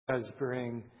does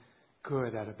bring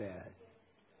good out of bad.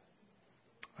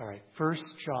 All right, 1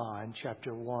 John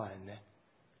chapter 1,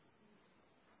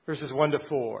 verses 1 to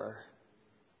 4.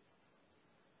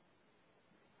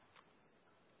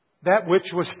 That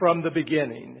which was from the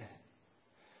beginning,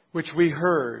 which we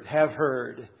have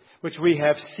heard, which we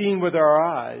have seen with our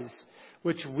eyes,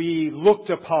 which we looked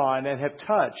upon and have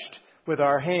touched with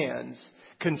our hands,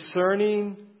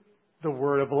 concerning the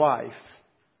word of life.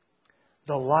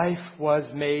 The life was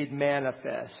made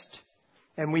manifest,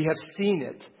 and we have seen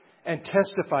it, and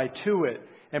testify to it,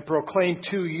 and proclaim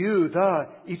to you the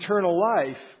eternal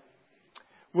life,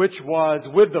 which was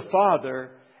with the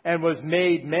Father, and was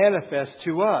made manifest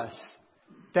to us.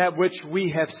 That which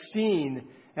we have seen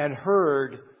and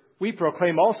heard, we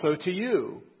proclaim also to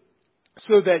you,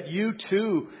 so that you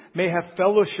too may have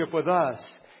fellowship with us.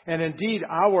 And indeed,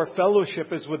 our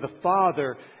fellowship is with the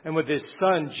Father and with His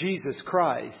Son, Jesus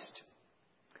Christ.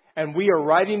 And we are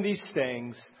writing these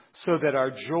things so that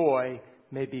our joy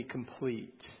may be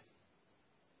complete.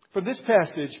 From this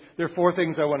passage, there are 4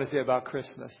 things I want to say about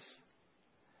Christmas.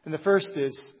 And the first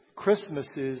is, Christmas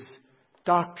is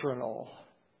doctrinal.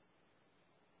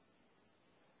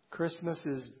 Christmas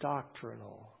is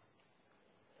doctrinal.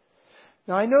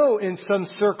 Now, I know in some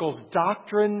circles,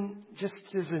 doctrine just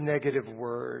is a negative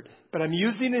word, but I'm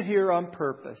using it here on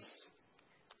purpose.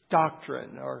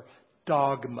 Doctrine or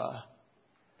dogma.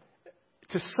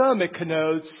 To some, it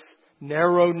connotes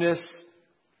narrowness,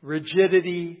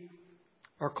 rigidity,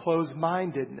 or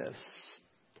closed-mindedness.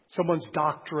 Someone's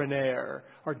doctrinaire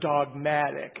or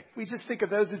dogmatic. We just think of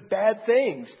those as bad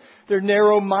things. They're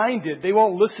narrow-minded. They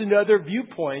won't listen to other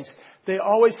viewpoints. They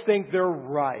always think they're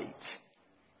right.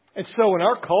 And so in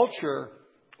our culture,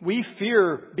 we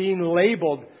fear being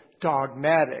labeled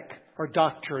dogmatic or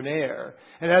doctrinaire.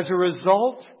 And as a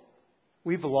result,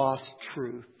 we've lost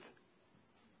truth.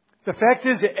 The fact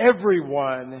is that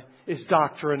everyone is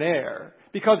doctrinaire,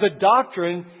 because a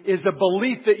doctrine is a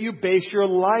belief that you base your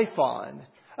life on,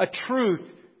 a truth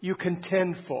you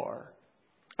contend for,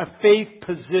 a faith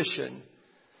position,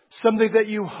 something that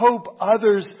you hope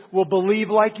others will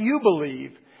believe like you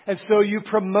believe, and so you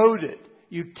promote it,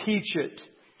 you teach it.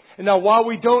 And now, while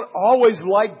we don't always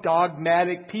like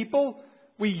dogmatic people,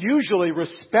 we usually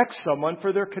respect someone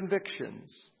for their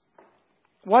convictions.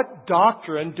 What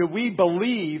doctrine do we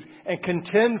believe and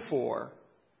contend for?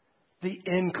 The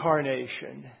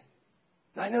incarnation.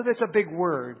 I know that's a big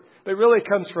word, but it really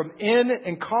comes from in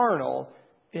and carnal,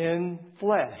 in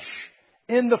flesh.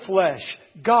 In the flesh.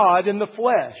 God in the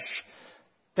flesh.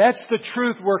 That's the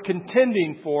truth we're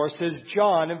contending for, says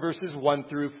John in verses 1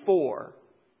 through 4.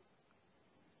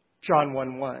 John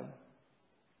 1:1.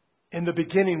 In the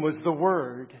beginning was the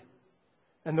Word,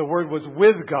 and the Word was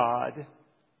with God,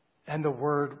 and the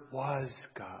Word was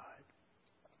God.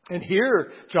 And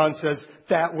here, John says,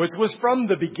 that which was from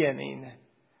the beginning,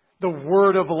 the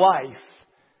Word of life,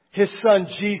 His Son,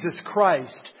 Jesus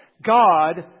Christ,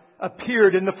 God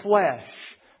appeared in the flesh.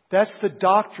 That's the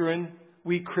doctrine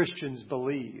we Christians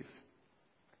believe.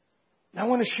 Now, I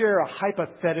want to share a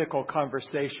hypothetical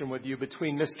conversation with you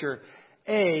between Mr.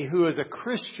 A, who is a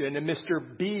Christian, and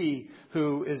Mr. B,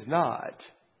 who is not.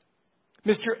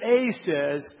 Mr. A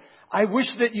says, I wish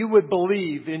that you would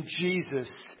believe in Jesus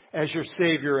as your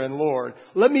Savior and Lord.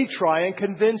 Let me try and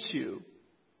convince you.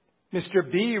 Mr.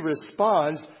 B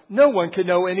responds, no one can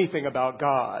know anything about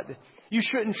God. You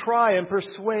shouldn't try and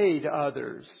persuade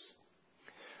others.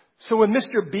 So when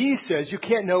Mr. B says you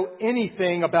can't know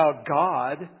anything about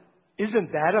God,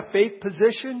 isn't that a faith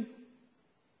position?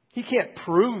 He can't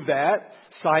prove that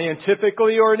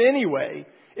scientifically or in any way.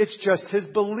 It's just his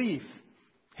belief,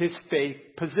 his faith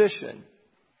position.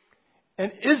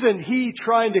 And isn't he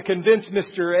trying to convince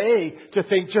Mr. A to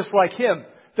think just like him,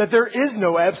 that there is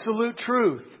no absolute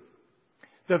truth?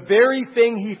 The very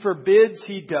thing he forbids,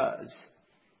 he does.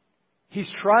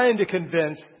 He's trying to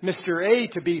convince Mr. A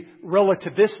to be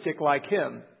relativistic like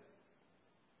him.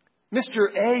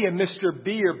 Mr. A and Mr.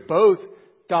 B are both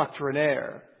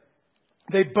doctrinaire.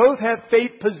 They both have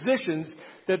faith positions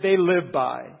that they live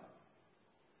by.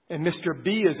 And Mr.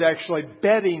 B is actually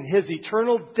betting his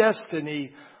eternal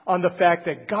destiny on the fact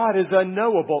that God is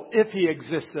unknowable if He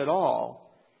exists at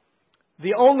all.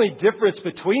 The only difference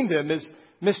between them is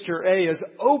Mr. A is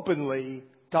openly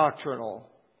doctrinal.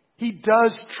 He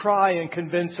does try and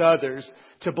convince others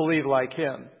to believe like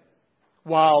him,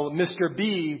 while Mr.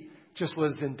 B just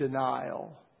lives in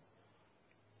denial.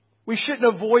 We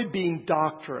shouldn't avoid being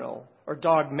doctrinal or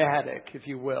dogmatic, if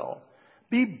you will.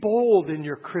 Be bold in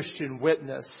your Christian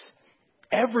witness.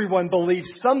 Everyone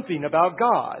believes something about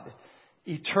God,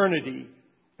 eternity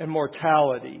and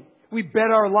mortality, We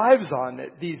bet our lives on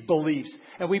it, these beliefs,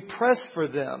 and we press for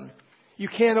them. You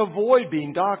can't avoid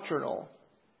being doctrinal.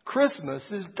 Christmas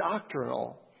is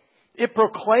doctrinal. It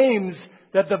proclaims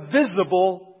that the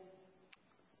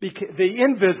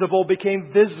invisible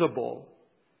became visible.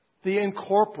 The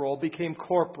incorporeal became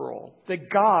corporal. That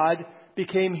God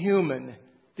became human.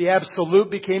 The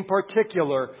absolute became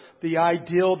particular. The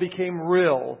ideal became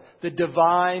real. The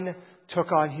divine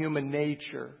took on human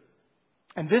nature.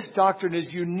 And this doctrine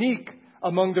is unique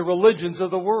among the religions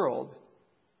of the world.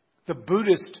 The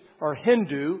Buddhist or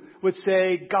Hindu would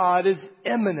say God is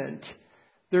immanent.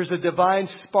 There's a divine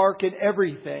spark in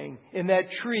everything, in that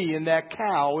tree, in that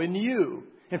cow, in you.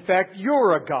 In fact,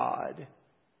 you're a God.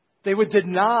 They would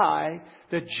deny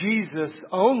that Jesus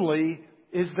only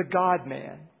is the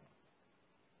God-man.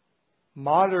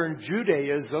 Modern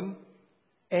Judaism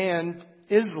and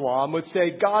Islam would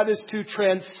say God is too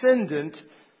transcendent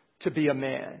to be a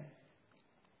man.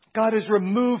 God is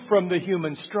removed from the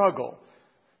human struggle.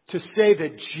 To say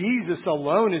that Jesus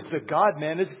alone is the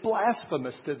God-man is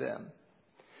blasphemous to them.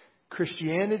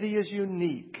 Christianity is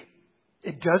unique.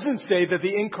 It doesn't say that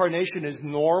the incarnation is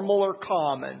normal or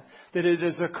common, that it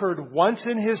has occurred once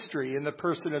in history in the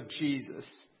person of Jesus.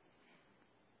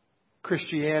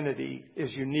 Christianity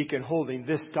is unique in holding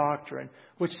this doctrine,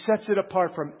 which sets it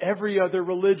apart from every other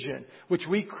religion, which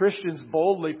we Christians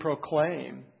boldly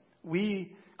proclaim.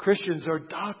 We Christians are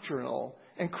doctrinal,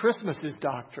 and Christmas is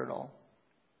doctrinal.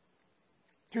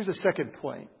 Here's a second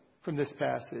point from this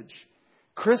passage.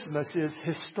 Christmas is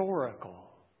historical.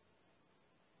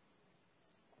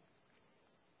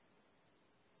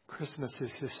 Christmas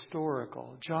is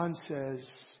historical. John says,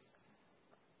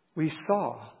 we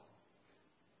saw,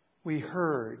 we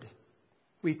heard,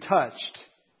 we touched.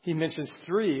 He mentions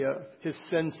 3 of his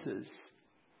senses.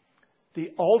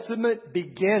 The ultimate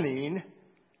beginning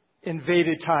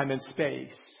invaded time and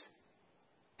space.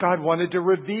 God wanted to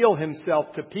reveal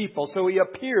himself to people, so he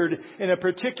appeared in a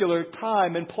particular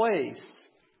time and place.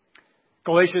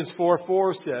 Galatians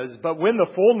 4:4 says, but when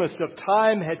the fullness of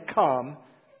time had come,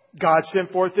 God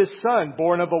sent forth his Son,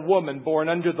 born of a woman, born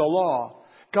under the law.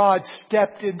 God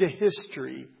stepped into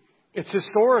history. It's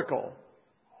historical.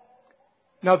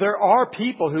 Now, there are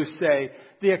people who say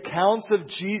the accounts of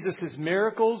Jesus'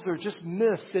 miracles are just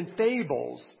myths and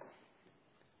fables.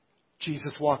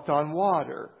 Jesus walked on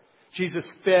water. Jesus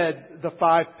fed the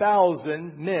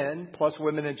 5,000 men, plus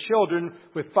women and children,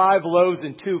 with 5 loaves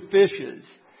and 2 fishes.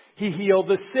 He healed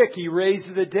the sick. He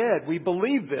raised the dead. We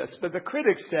believe this, but the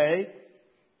critics say,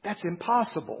 that's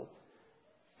impossible.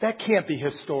 That can't be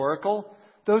historical.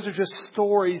 Those are just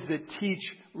stories that teach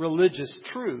religious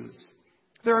truths.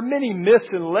 There are many myths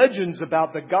and legends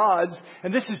about the gods,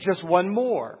 and this is just one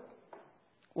more.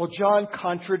 Well, John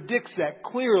contradicts that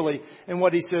clearly in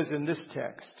what he says in this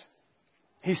text.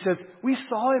 He says, we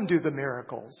saw him do the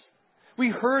miracles. We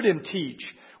heard him teach.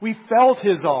 We felt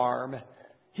his arm.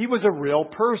 He was a real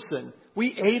person.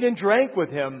 We ate and drank with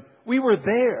him. We were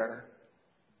there.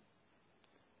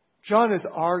 John is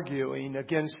arguing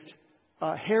against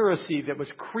a heresy that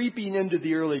was creeping into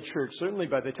the early church, certainly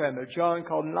by the time of John,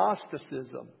 called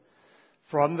Gnosticism,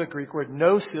 from the Greek word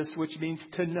gnosis, which means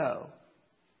to know.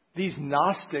 These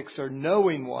Gnostics, or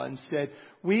knowing ones, said,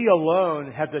 we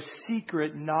alone have the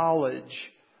secret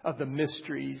knowledge of the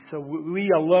mysteries, so we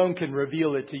alone can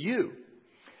reveal it to you.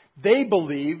 They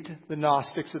believed, the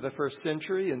Gnostics of the first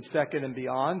century and second and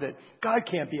beyond, that God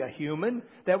can't be a human.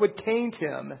 That would taint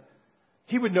him.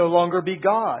 He would no longer be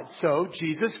God. So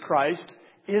Jesus Christ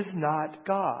is not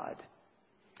God.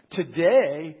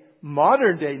 Today,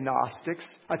 modern day Gnostics,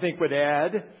 I think, would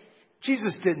add,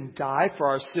 Jesus didn't die for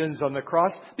our sins on the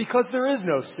cross because there is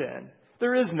no sin.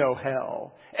 There is no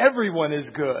hell. Everyone is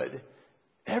good.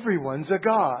 Everyone's a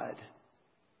God.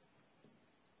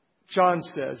 John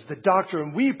says, the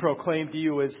doctrine we proclaim to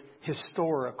you is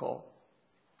historical.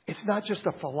 It's not just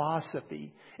a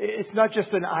philosophy. It's not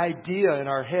just an idea in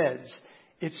our heads.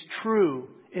 It's true.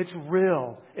 It's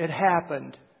real. It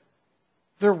happened.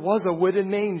 There was a wooden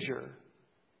manger.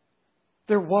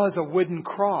 There was a wooden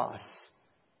cross.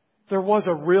 There was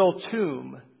a real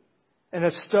tomb and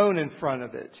a stone in front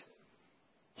of it.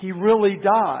 He really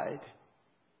died.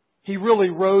 He really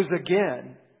rose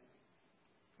again.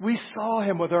 We saw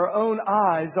him with our own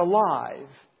eyes alive.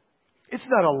 It's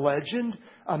not a legend,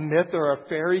 a myth, or a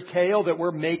fairy tale that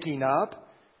we're making up.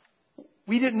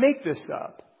 We didn't make this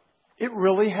up. It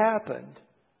really happened.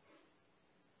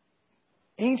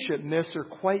 Ancient myths are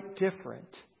quite different.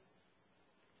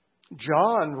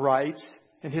 John writes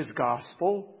in his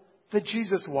gospel that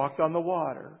Jesus walked on the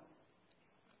water.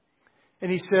 And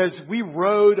he says, we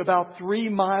rode about 3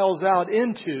 miles out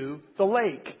into the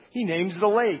lake. He names the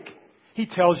lake. He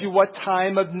tells you what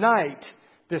time of night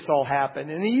this all happened.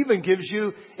 And he even gives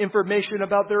you information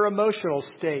about their emotional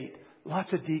state.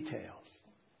 Lots of details.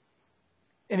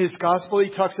 In his gospel,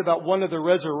 he talks about one of the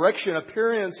resurrection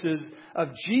appearances of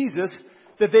Jesus,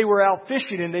 that they were out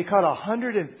fishing and they caught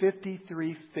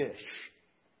 153 fish.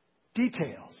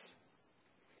 Details.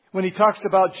 When he talks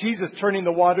about Jesus turning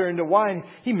the water into wine,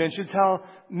 he mentions how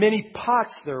many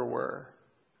pots there were.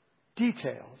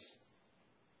 Details.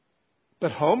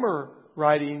 But Homer,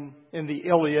 writing in the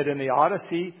Iliad and the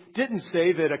Odyssey, didn't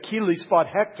say that Achilles fought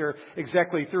Hector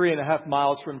exactly 3.5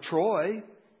 miles from Troy.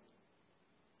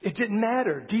 It didn't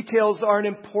matter. Details aren't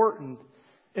important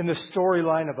in the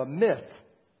storyline of a myth.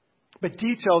 But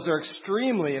details are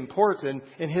extremely important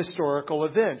in historical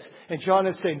events. And John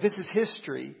is saying, this is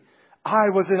history. I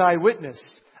was an eyewitness.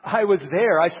 I was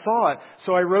there. I saw it.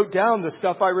 So I wrote down the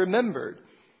stuff I remembered.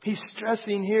 He's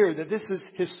stressing here that this is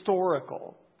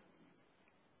historical.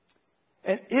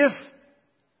 And if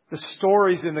the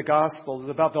stories in the Gospels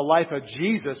about the life of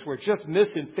Jesus were just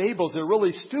myths and fables, they're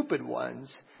really stupid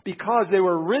ones because they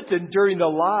were written during the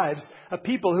lives of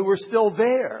people who were still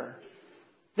there.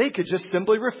 They could just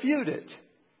simply refute it.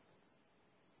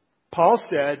 Paul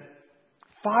said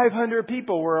 500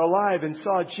 people were alive and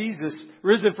saw Jesus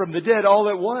risen from the dead all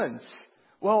at once.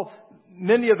 Well,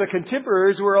 many of the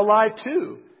contemporaries were alive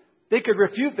too. They could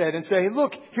refute that and say,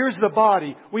 look, here's the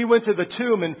body. We went to the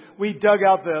tomb and we dug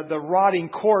out the rotting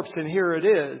corpse and here it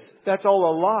is. That's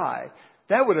all a lie.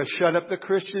 That would have shut up the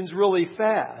Christians really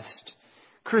fast.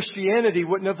 Christianity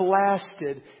wouldn't have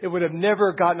lasted. It would have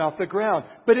never gotten off the ground.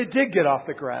 But it did get off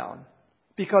the ground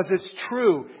because it's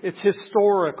true. It's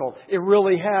historical. It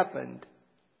really happened.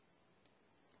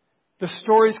 The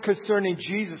stories concerning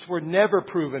Jesus were never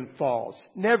proven false,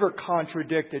 never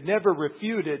contradicted, never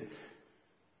refuted,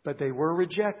 but they were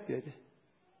rejected.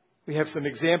 We have some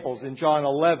examples in John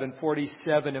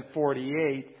 11:47 and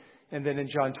 48, and then in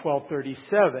John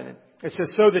 12:37. It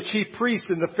says, so the chief priests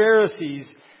and the Pharisees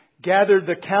gathered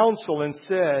the council and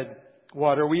said,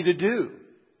 what are we to do?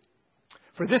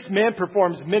 For this man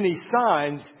performs many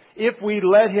signs. If we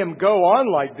let him go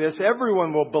on like this,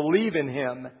 everyone will believe in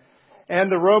him.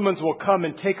 And the Romans will come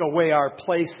and take away our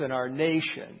place in our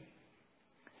nation.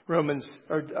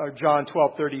 John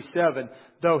 12:37.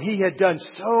 Though he had done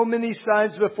so many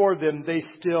signs before them, they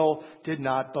still did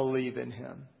not believe in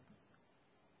him.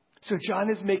 So John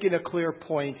is making a clear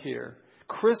point here.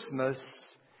 Christmas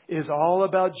is all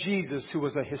about Jesus, who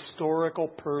was a historical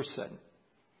person.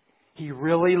 He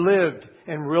really lived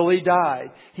and really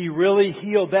died. He really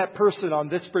healed that person on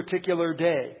this particular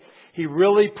day. He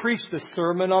really preached the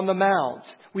Sermon on the Mount.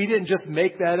 We didn't just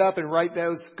make that up and write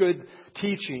those good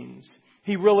teachings.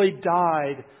 He really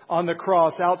died on the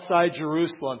cross outside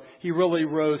Jerusalem. He really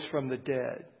rose from the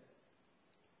dead.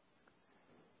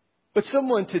 But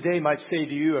someone today might say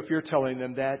to you, if you're telling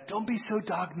them that, don't be so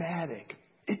dogmatic.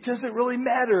 It doesn't really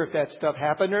matter if that stuff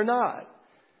happened or not.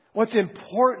 What's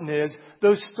important is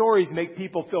those stories make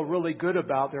people feel really good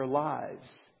about their lives.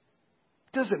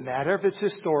 It doesn't matter if it's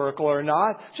historical or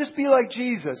not. Just be like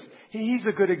Jesus. He's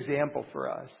a good example for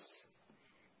us.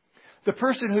 The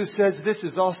person who says this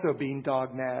is also being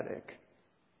dogmatic,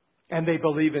 and they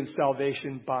believe in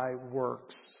salvation by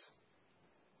works.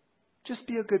 Just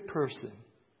be a good person.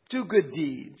 Do good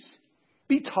deeds.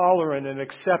 Be tolerant and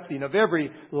accepting of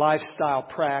every lifestyle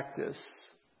practice.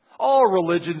 All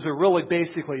religions are really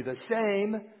basically the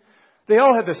same. They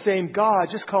all have the same God,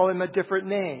 just call him a different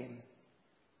name.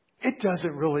 It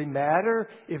doesn't really matter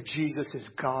if Jesus is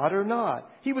God or not.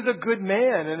 He was a good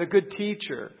man and a good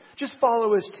teacher. Just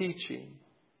follow his teaching.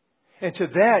 And to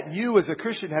that, you as a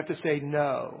Christian have to say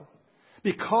no.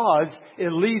 Because it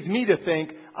leads me to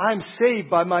think I'm saved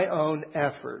by my own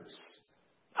efforts.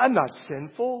 I'm not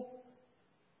sinful.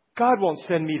 God won't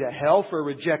send me to hell for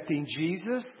rejecting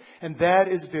Jesus. And that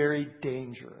is very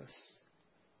dangerous.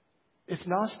 It's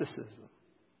Gnosticism.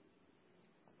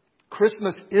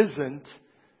 Christmas isn't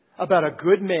about a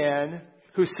good man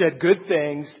who said good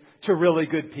things to really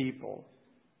good people.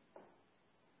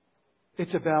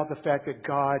 It's about the fact that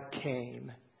God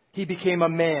came. He became a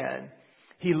man.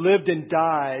 He lived and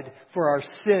died for our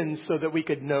sins so that we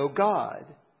could know God.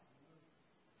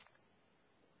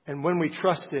 And when we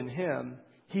trust in him,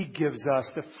 he gives us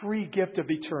the free gift of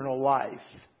eternal life.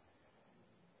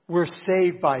 We're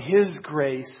saved by his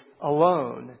grace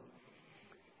alone.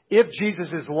 If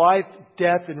Jesus' life,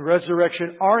 death, and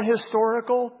resurrection aren't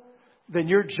historical, then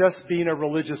you're just being a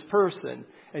religious person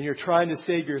and you're trying to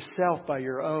save yourself by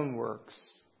your own works.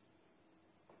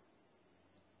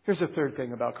 Here's a third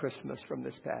thing about Christmas from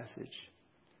this passage.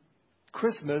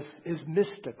 Christmas is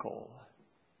mystical.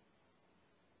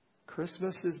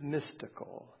 Christmas is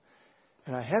mystical.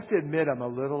 And I have to admit, I'm a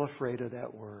little afraid of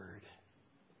that word.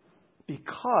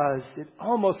 Because it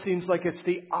almost seems like it's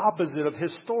the opposite of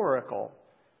historical.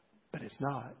 But it's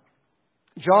not.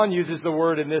 John uses the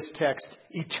word in this text,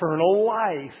 eternal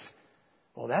life.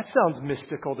 Well, that sounds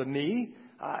mystical to me.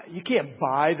 You can't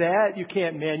buy that. You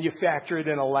can't manufacture it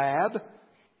in a lab.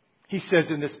 He says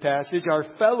in this passage, our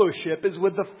fellowship is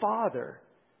with the Father.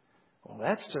 Well,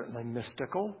 that's certainly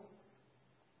mystical.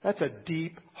 That's a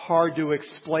deep, hard to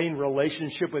explain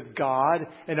relationship with God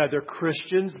and other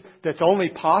Christians that's only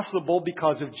possible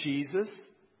because of Jesus.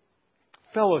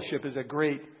 Fellowship is a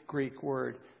great Greek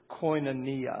word.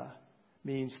 Koinonia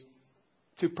means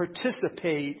to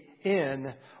participate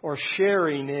in or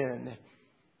sharing in.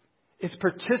 It's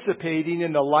participating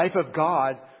in the life of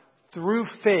God through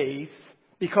faith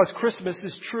because Christmas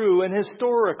is true and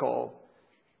historical.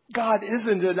 God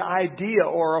isn't an idea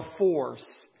or a force.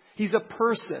 He's a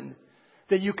person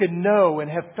that you can know and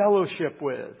have fellowship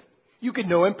with. You can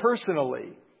know him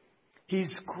personally.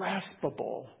 He's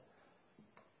graspable.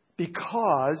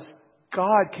 Because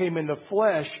God came in the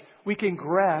flesh, we can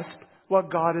grasp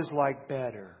what God is like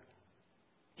better.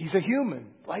 He's a human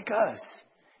like us.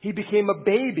 He became a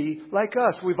baby like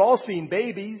us. We've all seen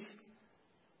babies.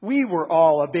 We were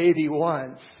all a baby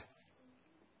once.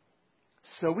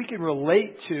 So we can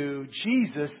relate to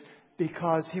Jesus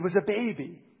because he was a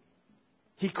baby.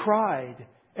 He cried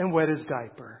and wet his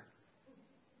diaper.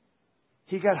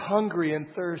 He got hungry and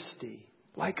thirsty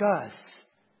like us.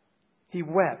 He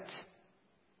wept.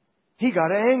 He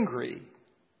got angry.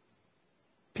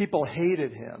 People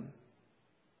hated him.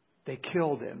 They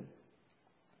killed him.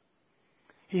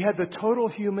 He had the total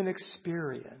human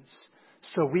experience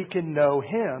so we can know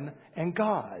him and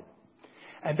God.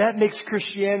 And that makes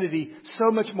Christianity so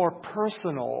much more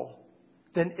personal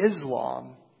than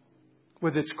Islam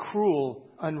with its cruel,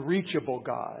 unreachable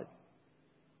God.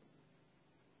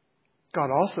 God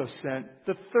also sent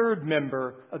the third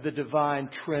member of the divine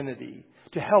Trinity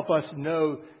to help us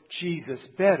know Jesus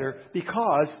better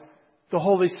because the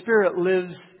Holy Spirit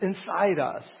lives inside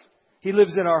us. He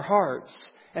lives in our hearts,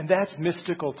 and that's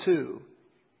mystical too.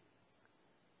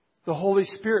 The Holy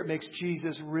Spirit makes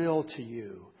Jesus real to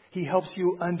you. He helps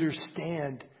you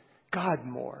understand God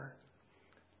more.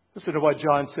 Listen to what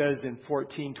John says in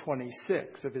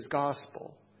 14:26 of his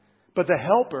gospel. But the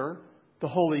Helper, the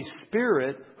Holy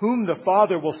Spirit, whom the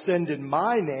Father will send in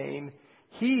my name,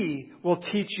 he will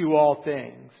teach you all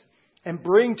things and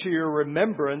bring to your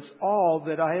remembrance all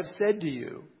that I have said to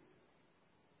you.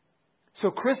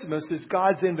 So Christmas is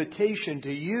God's invitation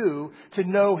to you to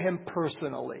know him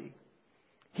personally.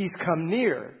 He's come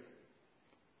near.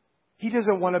 He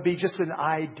doesn't want to be just an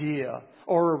idea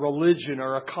or a religion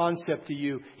or a concept to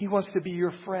you. He wants to be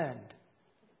your friend.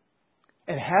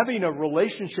 And having a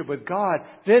relationship with God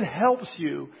then helps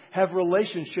you have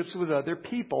relationships with other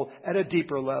people at a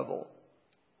deeper level.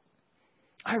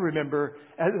 I remember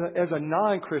as a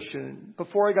non-Christian,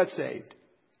 before I got saved,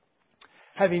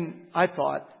 having, I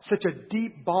thought, such a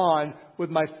deep bond with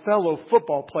my fellow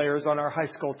football players on our high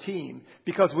school team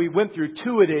because we went through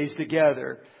two-a-days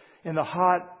together in the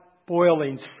hot,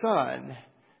 boiling sun,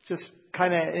 just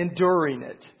kind of enduring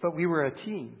it. But we were a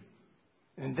team.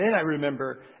 And then I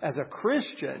remember as a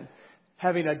Christian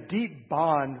having a deep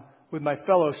bond with my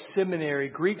fellow seminary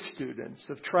Greek students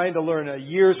of trying to learn a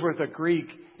year's worth of Greek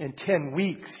in 10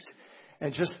 weeks.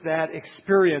 And just that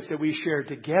experience that we shared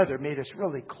together made us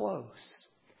really close.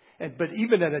 But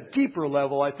even at a deeper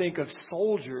level, I think of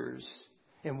soldiers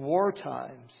in war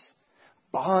times,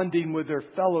 bonding with their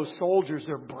fellow soldiers,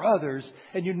 their brothers,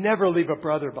 and you never leave a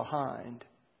brother behind.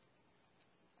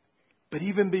 But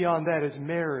even beyond that is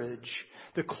marriage,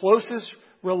 the closest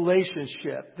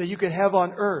relationship that you can have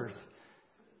on earth,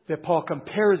 that Paul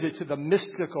compares it to the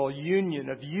mystical union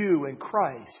of you and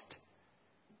Christ.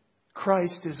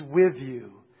 Christ is with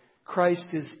you. Christ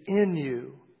is in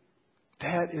you.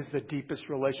 That is the deepest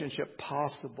relationship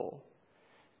possible.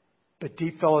 But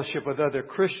deep fellowship with other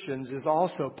Christians is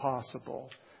also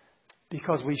possible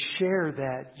because we share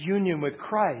that union with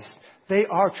Christ. They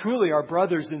are truly our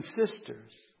brothers and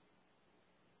sisters.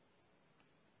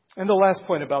 And the last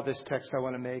point about this text I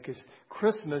want to make is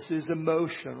Christmas is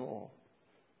emotional.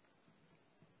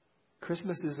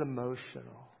 Christmas is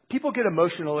emotional. People get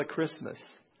emotional at Christmas.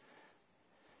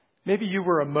 Maybe you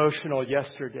were emotional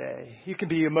yesterday. You can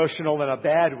be emotional in a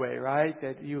bad way, right?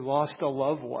 That you lost a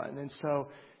loved one. And so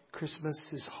Christmas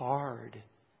is hard.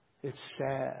 It's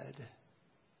sad.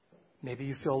 Maybe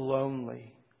you feel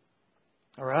lonely.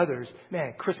 Or others,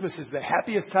 man, Christmas is the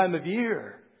happiest time of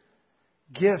year.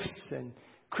 Gifts and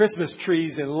Christmas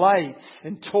trees and lights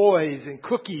and toys and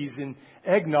cookies and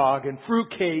eggnog and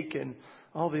fruitcake and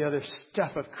all the other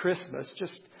stuff of Christmas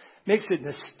just makes it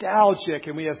nostalgic,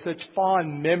 and we have such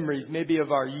fond memories maybe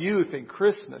of our youth and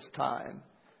Christmas time.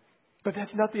 But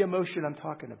that's not the emotion I'm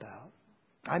talking about.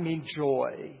 I mean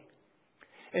joy.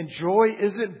 And joy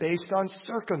isn't based on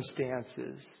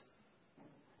circumstances.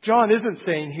 John isn't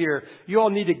saying here, you all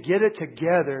need to get it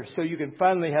together so you can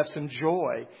finally have some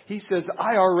joy. He says,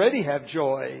 I already have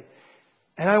joy,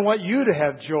 and I want you to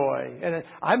have joy, and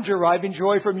I'm deriving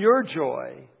joy from your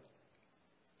joy.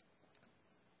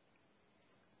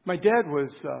 My dad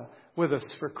was with us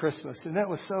for Christmas, and that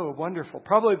was so wonderful.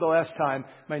 Probably the last time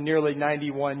my nearly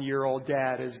 91-year-old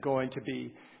dad is going to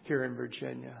be here in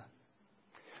Virginia.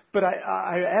 But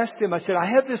I asked him, I said, I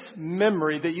have this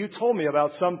memory that you told me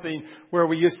about something where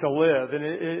we used to live.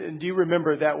 And do you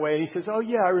remember it that way? And he says, oh,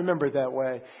 yeah, I remember it that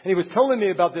way. And he was telling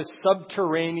me about this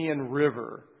subterranean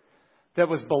river that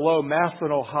was below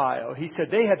Massillon, Ohio. He said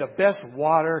they had the best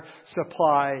water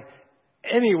supply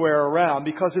anywhere around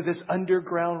because of this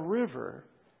underground river.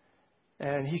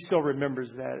 And he still remembers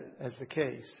that as the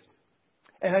case.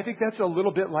 And I think that's a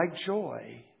little bit like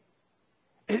joy.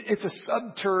 It's a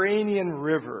subterranean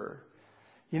river.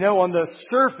 You know, on the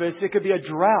surface, it could be a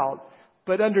drought,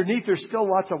 but underneath there's still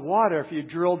lots of water. If you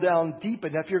drill down deep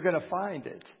enough, you're going to find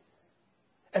it.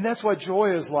 And that's what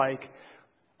joy is like.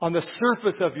 On the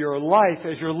surface of your life,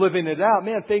 as you're living it out,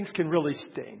 man, things can really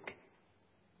stink.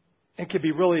 It can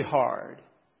be really hard.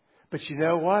 But you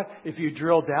know what? If you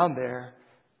drill down there,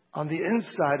 on the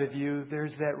inside of you,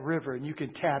 there's that river, and you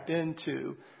can tap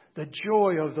into the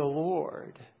joy of the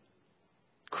Lord.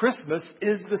 Christmas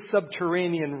is the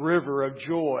subterranean river of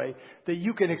joy that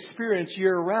you can experience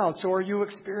year-round. So are you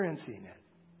experiencing it?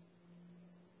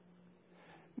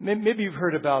 Maybe you've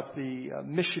heard about the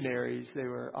missionaries. They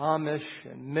were Amish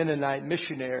and Mennonite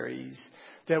missionaries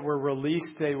that were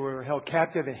released. They were held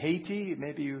captive in Haiti.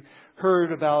 Maybe you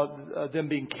heard about them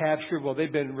being captured. Well,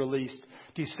 they've been released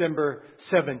December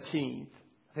 17th.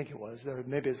 I think it was.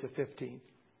 Maybe it's the 15th.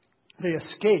 They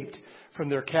escaped from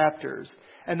their captors.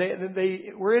 And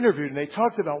they were interviewed, and they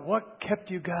talked about what kept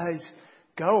you guys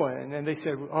going. And they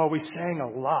said, oh, we sang a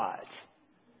lot.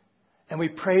 And we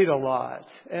prayed a lot.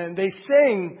 And they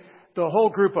sang, the whole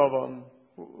group of them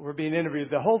were being interviewed.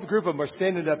 The whole group of them were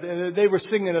standing up, and they were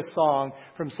singing a song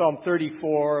from Psalm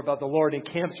 34 about the Lord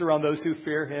encamps around those who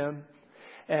fear Him.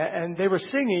 And they were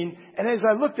singing, and as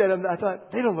I looked at them, I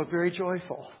thought, they don't look very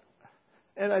joyful.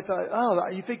 And I thought, oh,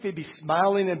 you think they'd be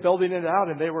smiling and building it out,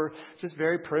 and they were just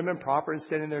very prim and proper and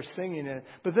standing there singing it.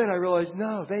 But then I realized,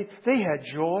 no, they had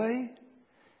joy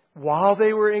while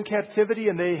they were in captivity,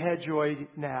 and they had joy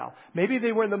now. Maybe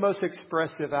they weren't the most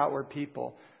expressive outward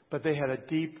people, but they had a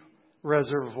deep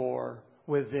reservoir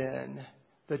within.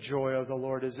 The joy of the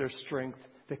Lord is their strength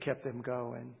that kept them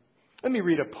going. Let me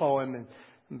read a poem, and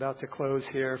I'm about to close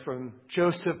here, from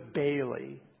Joseph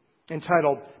Bailey,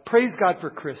 entitled, Praise God for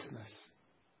Christmas.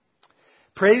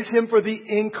 Praise Him for the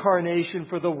incarnation,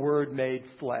 for the Word made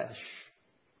flesh.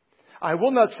 I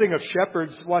will not sing of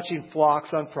shepherds watching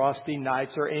flocks on frosty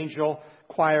nights or angel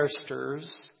choir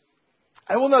stirs.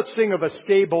 I will not sing of a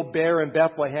stable bear in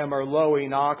Bethlehem or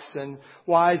lowing oxen,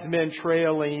 wise men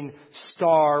trailing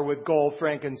star with gold,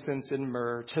 frankincense, and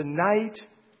myrrh. Tonight,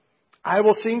 I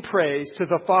will sing praise to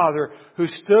the Father who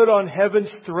stood on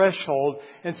heaven's threshold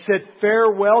and said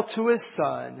farewell to His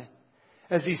Son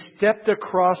as He stepped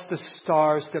across the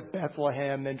stars to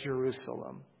Bethlehem and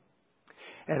Jerusalem.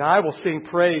 And I will sing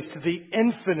praise to the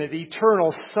infinite,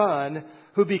 eternal Son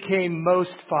who became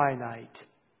most finite.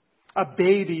 A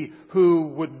baby who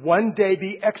would one day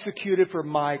be executed for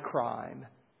my crime.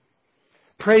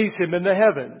 Praise Him in the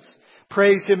heavens.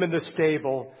 Praise Him in the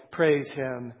stable. Praise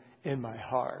Him in my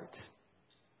heart.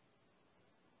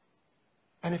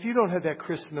 And if you don't have that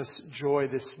Christmas joy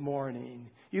this morning,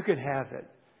 you can have it.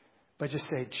 But just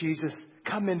say, Jesus,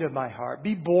 come into my heart.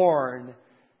 Be born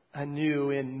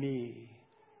anew in me.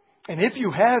 And if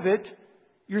you have it,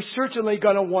 you're certainly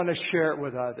going to want to share it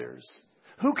with others.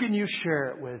 Who can you share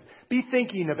it with? Be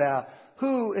thinking about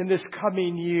who in this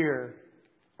coming year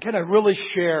can I really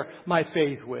share my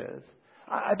faith with?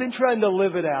 I've been trying to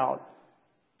live it out,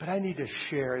 but I need to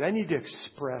share it. I need to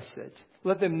express it.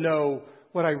 Let them know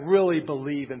what I really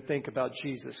believe and think about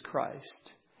Jesus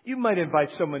Christ. You might invite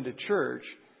someone to church,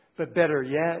 but better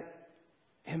yet,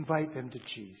 invite them to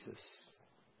Jesus.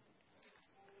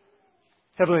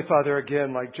 Heavenly Father,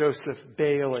 again, like Joseph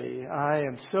Bailey, I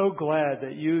am so glad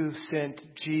that you sent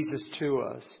Jesus to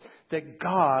us, that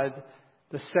God,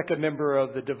 the second member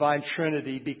of the Divine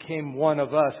Trinity, became one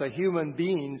of us, a human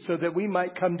being, so that we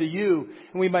might come to you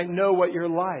and we might know what you're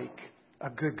like. a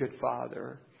good, good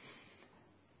Father.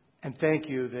 And thank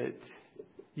you that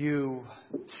you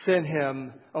sent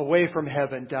him away from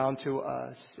heaven down to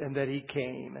us, and that he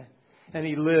came, and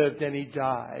he lived, and he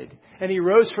died, and he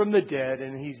rose from the dead,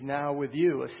 and he's now with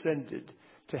you, ascended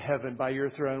to heaven by your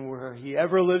throne, where he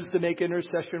ever lives to make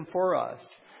intercession for us.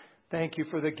 Thank you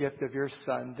for the gift of your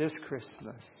Son this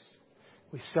Christmas.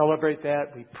 We celebrate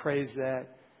that, we praise that,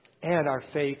 and our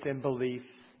faith and belief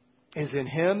is in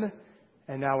him.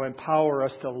 And now empower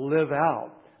us to live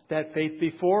out that faith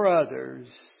before others.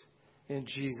 In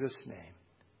Jesus' name,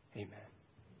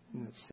 amen.